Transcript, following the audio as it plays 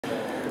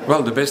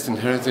Well, the best in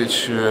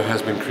heritage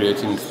has been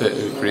created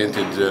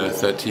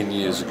 13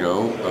 years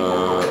ago,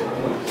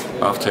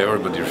 after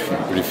everybody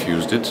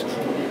refused it.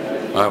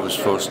 I was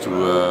forced to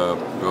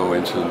go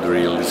into the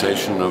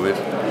realization of it,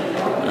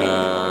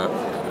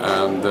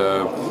 and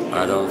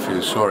I don't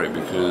feel sorry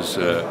because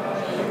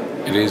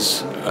it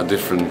is a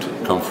different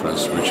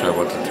conference which I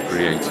wanted to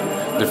create.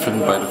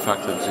 Different by the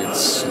fact that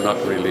it's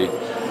not really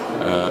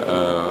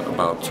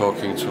about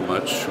talking too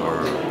much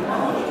or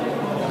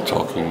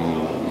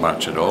talking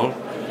much at all.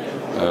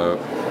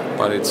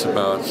 But it's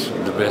about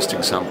the best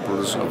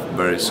examples of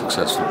very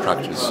successful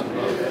practice.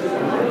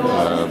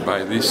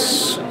 By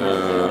this,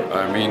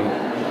 I mean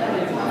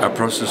a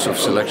process of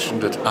selection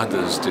that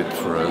others did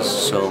for us.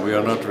 So we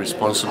are not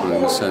responsible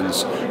in the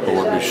sense for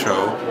what we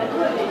show,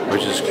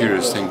 which is a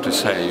curious thing to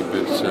say,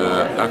 but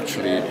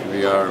actually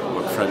we are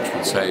what French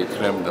would say,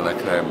 crème de la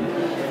crème.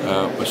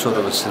 A sort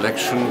of a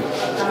selection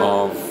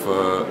of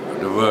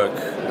the work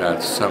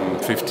that some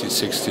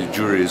 50-60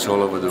 juries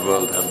all over the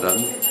world have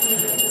done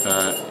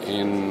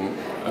in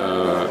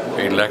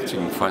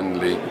electing,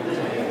 finally,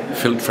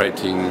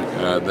 filtrating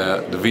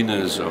the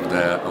winners of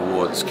their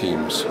award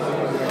schemes.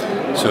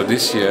 So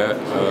this year,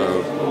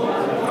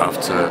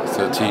 after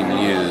 13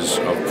 years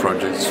of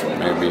projects,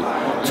 maybe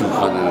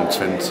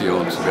 220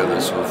 altogether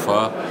so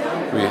far,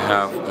 we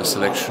have a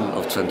selection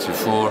of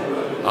 24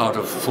 out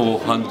of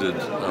 400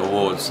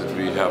 awards that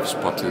we have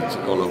spotted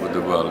all over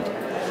the world.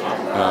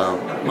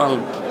 Well,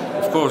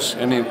 of course,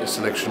 any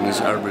selection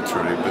is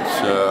arbitrary, but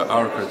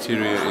our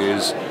criteria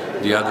is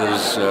the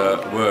others'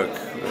 work,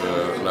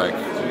 like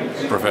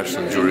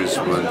professional juries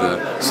would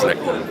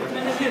select them.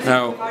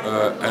 Now,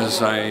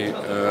 as I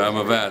am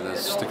aware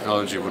that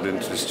technology would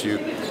interest you,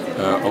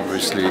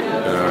 obviously,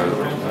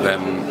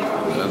 then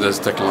there's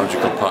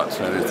technological part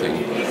to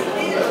anything.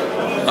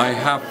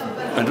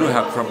 I do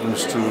have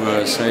problems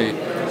to say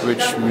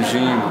which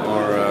museum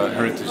or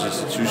heritage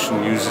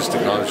institution uses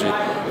technology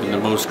in the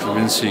most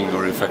convincing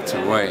or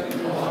effective way,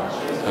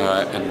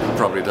 and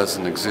probably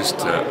doesn't exist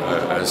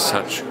as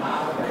such,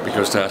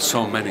 because there are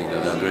so many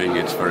that are doing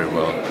it very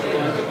well.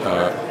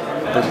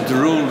 But the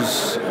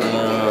rules,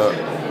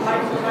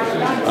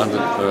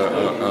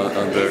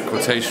 under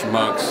quotation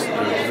marks,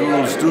 the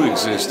rules do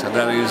exist, and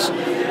that is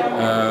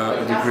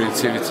the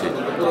creativity.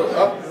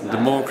 The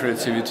more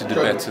creativity, the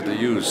better the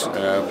use.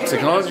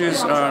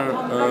 Technologies are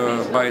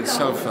by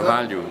itself a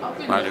value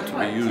to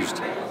be used,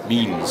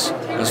 means,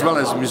 as well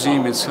as the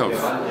museum itself.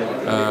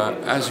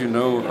 As you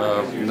know,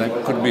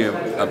 that could be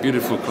a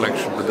beautiful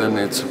collection, but then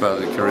it's about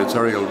the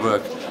curatorial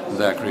work,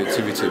 their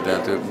creativity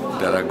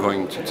that are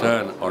going to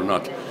turn or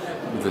not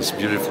this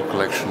beautiful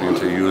collection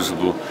into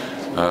usable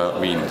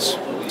means.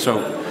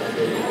 So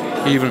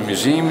even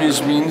museum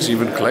is means,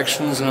 even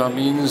collections are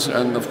means,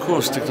 and of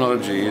course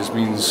technology is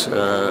means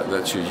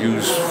that you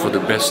use for the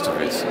best of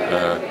it.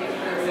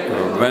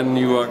 When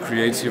you are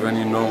creative and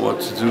you know what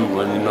to do,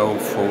 when you know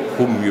for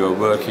whom you are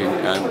working,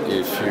 and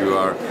if you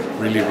are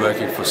really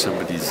working for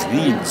somebody's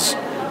needs,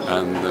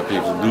 and the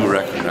people do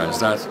recognize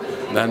that,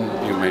 then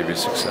you may be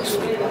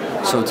successful.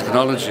 So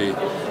technology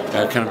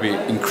can be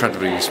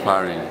incredibly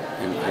inspiring.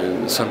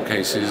 In some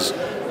cases,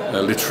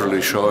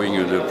 literally showing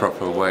you the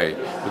proper way,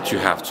 but you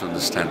have to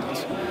understand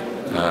it.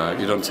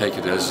 You don't take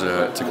it as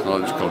a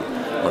technological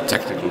or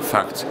technical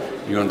fact.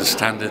 You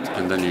understand it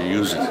and then you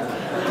use it.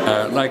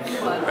 Like,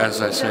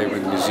 as I say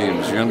with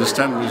museums, you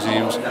understand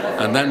museums,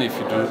 and then if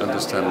you do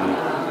understand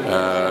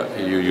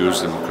them, you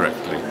use them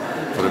correctly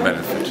for the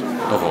benefit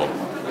of all.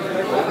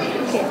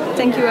 Okay,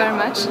 thank you very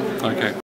much. Okay.